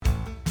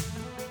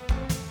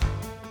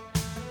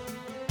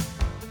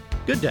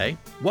Good day.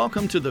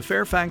 Welcome to the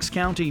Fairfax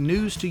County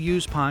News to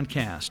Use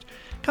podcast.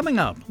 Coming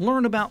up,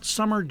 learn about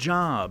summer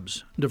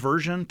jobs,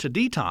 diversion to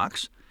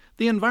detox,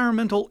 the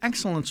Environmental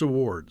Excellence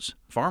Awards,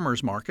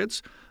 farmers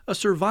markets, a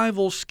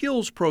survival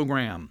skills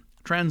program,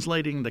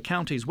 translating the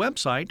county's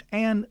website,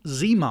 and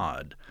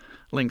ZMod.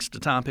 Links to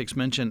topics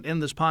mentioned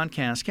in this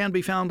podcast can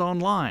be found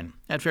online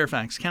at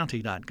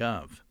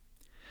fairfaxcounty.gov.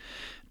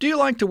 Do you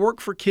like to work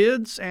for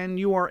kids and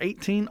you are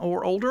 18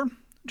 or older?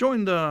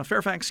 Join the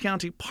Fairfax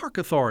County Park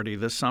Authority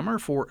this summer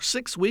for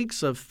 6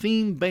 weeks of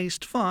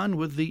theme-based fun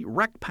with the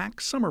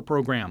Rec-PAC Summer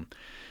Program.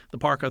 The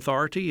Park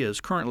Authority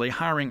is currently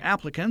hiring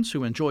applicants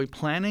who enjoy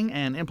planning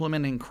and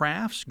implementing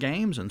crafts,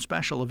 games, and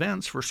special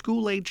events for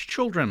school-aged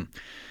children.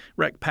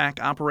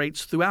 Rec-PAC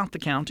operates throughout the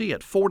county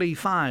at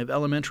 45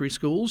 elementary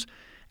schools.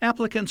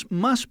 Applicants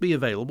must be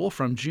available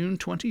from June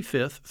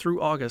 25th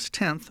through August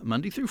 10th,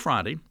 Monday through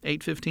Friday,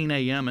 8:15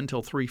 a.m.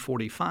 until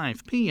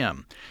 3:45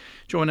 p.m.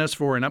 Join us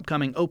for an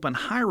upcoming open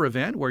hire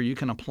event where you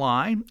can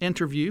apply,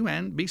 interview,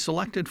 and be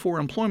selected for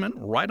employment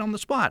right on the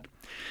spot.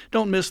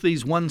 Don't miss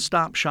these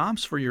one-stop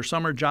shops for your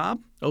summer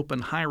job. Open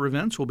hire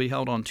events will be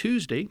held on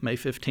Tuesday, May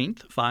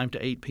 15th, 5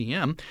 to 8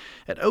 p.m.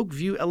 at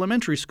Oakview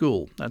Elementary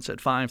School. That's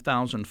at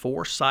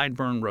 5004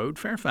 Sideburn Road,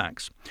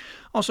 Fairfax.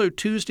 Also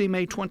Tuesday,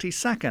 May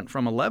 22nd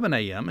from 11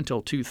 a.m.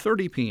 until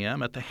 2:30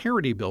 p.m. at the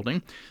Harrity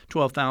Building,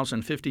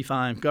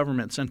 12055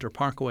 Government Center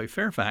Parkway,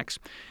 Fairfax.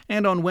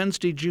 And on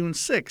Wednesday, June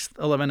 6th,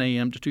 11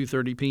 a.m. to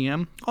 2:30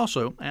 p.m.,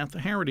 also at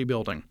the Harrity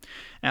Building.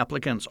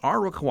 Applicants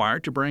are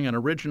required to bring an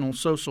original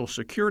Social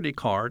Security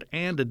card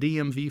and a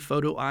DMV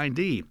photo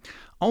ID.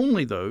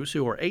 Only those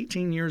who are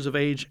 18 years of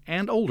age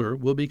and older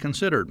will be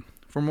considered.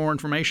 For more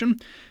information,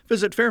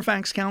 visit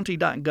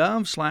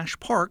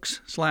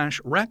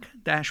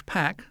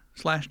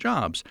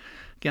fairfaxcounty.gov/parks/rec-pac/jobs.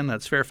 Again,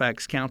 that's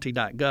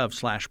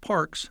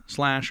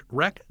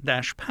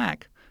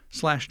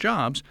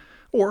fairfaxcounty.gov/parks/rec-pac/jobs,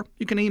 or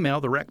you can email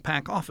the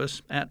Rec-PAC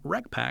office at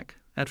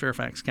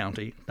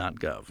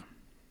recpac@fairfaxcounty.gov.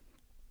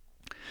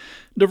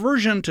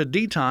 Diversion to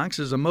Detox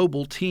is a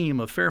mobile team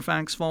of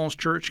Fairfax Falls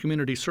Church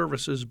Community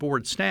Services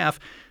Board staff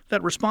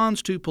that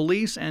responds to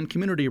police and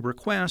community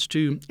requests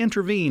to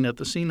intervene at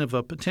the scene of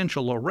a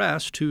potential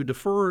arrest to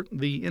defer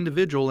the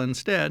individual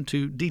instead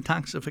to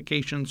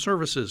detoxification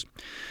services.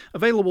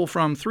 Available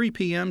from 3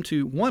 p.m.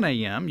 to 1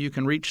 a.m., you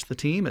can reach the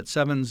team at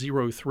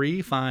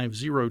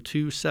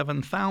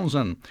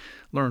 703-502-7000.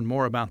 Learn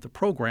more about the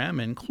program,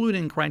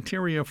 including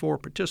criteria for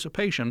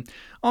participation,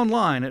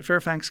 online at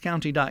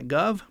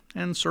fairfaxcounty.gov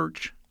and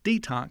search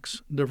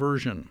Detox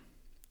Diversion.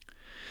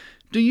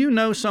 Do you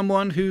know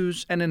someone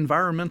who's an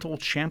environmental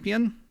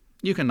champion?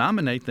 You can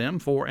nominate them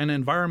for an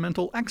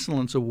Environmental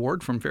Excellence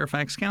Award from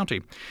Fairfax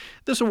County.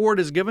 This award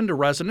is given to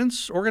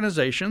residents,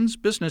 organizations,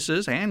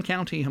 businesses, and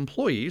county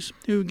employees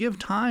who give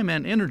time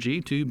and energy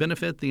to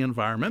benefit the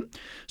environment,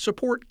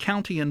 support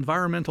county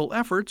environmental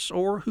efforts,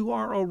 or who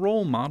are a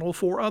role model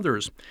for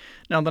others.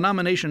 Now, the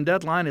nomination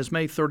deadline is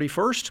May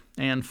 31st,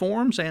 and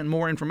forms and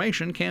more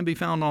information can be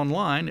found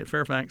online at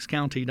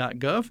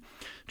fairfaxcounty.gov.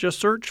 Just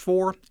search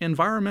for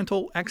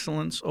Environmental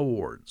Excellence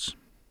Awards.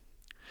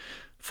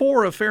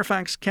 4 of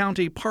Fairfax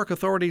County Park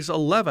Authority's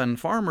 11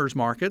 farmers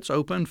markets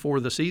open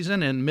for the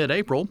season in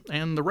mid-April,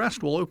 and the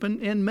rest will open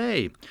in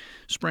May.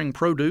 Spring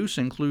produce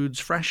includes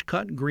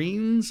fresh-cut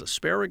greens,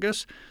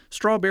 asparagus,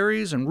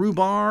 strawberries and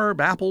rhubarb,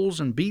 apples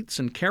and beets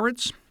and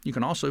carrots. You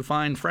can also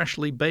find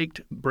freshly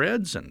baked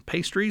breads and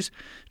pastries,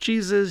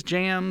 cheeses,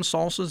 jams,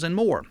 salsas, and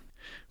more.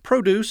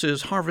 Produce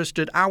is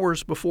harvested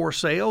hours before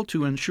sale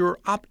to ensure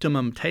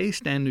optimum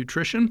taste and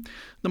nutrition.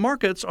 The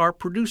markets are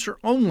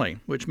producer-only,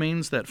 which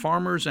means that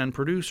farmers and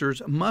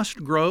producers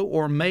must grow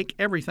or make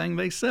everything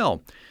they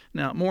sell.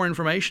 Now, more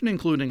information,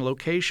 including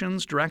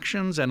locations,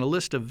 directions, and a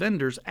list of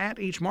vendors at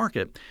each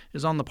market,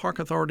 is on the Park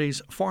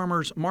Authority's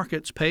Farmers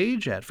Markets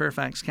page at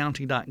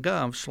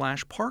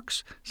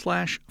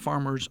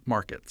fairfaxcounty.gov/parks/farmers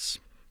markets.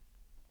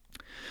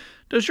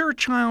 Does your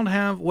child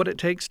have what it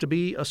takes to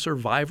be a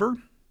survivor?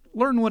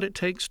 Learn what it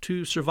takes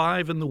to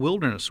survive in the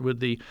wilderness with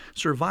the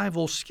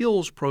Survival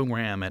Skills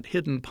Program at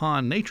Hidden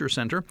Pond Nature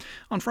Center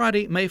on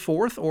Friday, May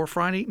 4th or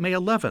Friday, May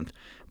 11th.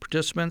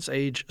 Participants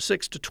age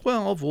 6 to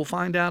 12 will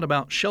find out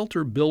about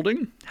shelter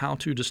building, how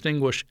to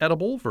distinguish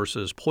edible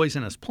versus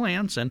poisonous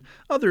plants, and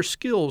other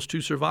skills to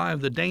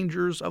survive the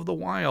dangers of the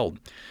wild.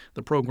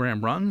 The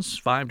program runs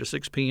 5 to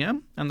 6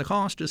 p.m., and the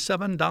cost is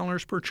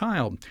 $7 per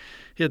child.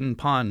 Hidden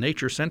Pond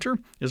Nature Center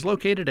is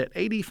located at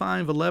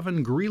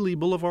 8511 Greeley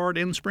Boulevard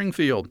in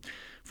Springfield.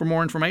 For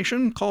more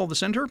information, call the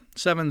center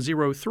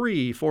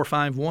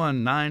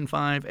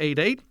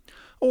 703-451-9588,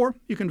 or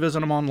you can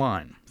visit them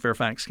online,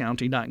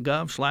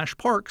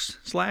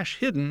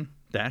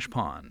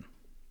 fairfaxcounty.gov/parks/hidden-pond.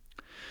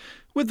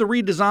 With the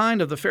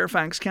redesign of the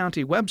Fairfax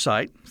County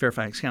website,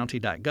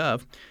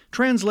 fairfaxcounty.gov,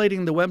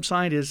 translating the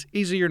website is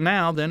easier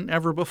now than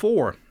ever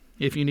before.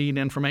 If you need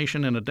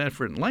information in a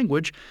different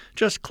language,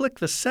 just click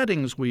the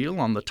Settings wheel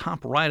on the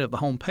top right of the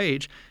home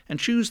page and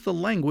choose the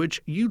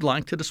language you'd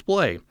like to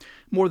display.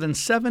 More than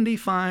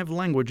 75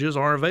 languages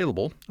are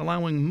available,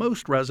 allowing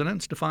most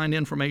residents to find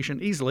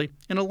information easily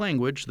in a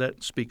language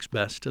that speaks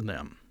best to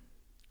them.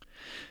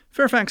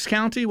 Fairfax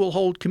County will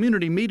hold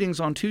community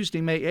meetings on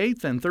Tuesday, May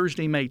 8th and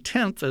Thursday, May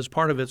 10th as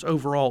part of its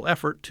overall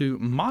effort to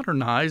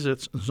modernize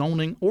its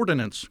zoning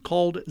ordinance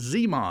called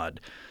ZMOD.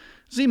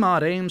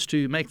 ZMOD aims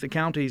to make the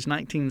county's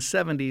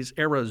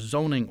 1970s-era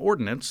zoning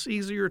ordinance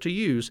easier to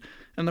use,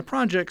 and the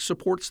project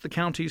supports the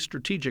county's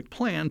strategic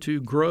plan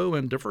to grow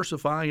and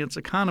diversify its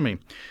economy.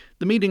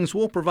 The meetings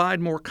will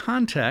provide more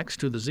context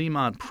to the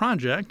ZMOD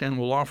project and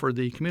will offer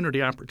the community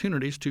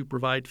opportunities to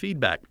provide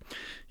feedback.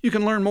 You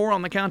can learn more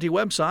on the county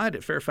website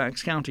at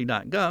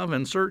fairfaxcounty.gov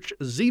and search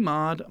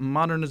ZMOD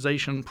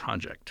Modernization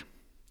Project.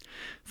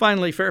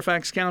 Finally,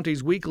 Fairfax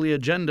County's weekly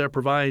agenda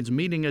provides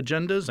meeting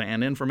agendas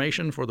and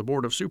information for the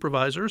Board of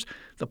Supervisors,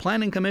 the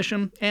Planning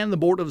Commission, and the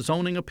Board of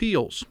Zoning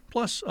Appeals,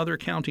 plus other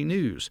county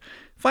news.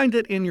 Find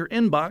it in your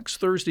inbox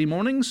Thursday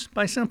mornings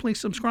by simply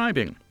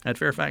subscribing at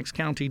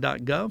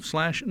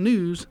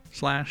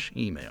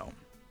fairfaxcounty.gov/news/email.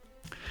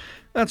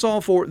 That's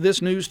all for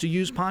this News to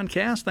Use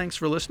podcast. Thanks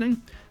for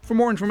listening. For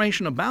more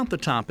information about the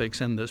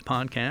topics in this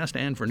podcast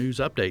and for news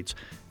updates,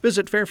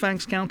 visit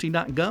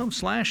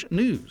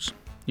fairfaxcounty.gov/news.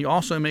 You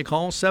also may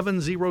call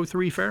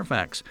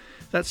 703-FAIRFAX.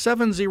 That's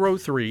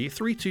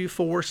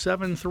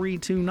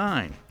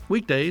 703-324-7329.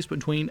 Weekdays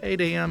between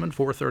 8 a.m. and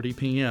 4:30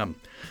 p.m.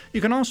 You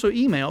can also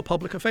email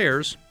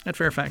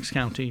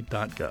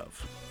publicaffairs@fairfaxcounty.gov.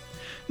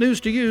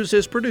 News to Use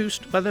is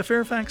produced by the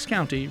Fairfax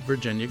County,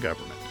 Virginia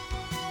government.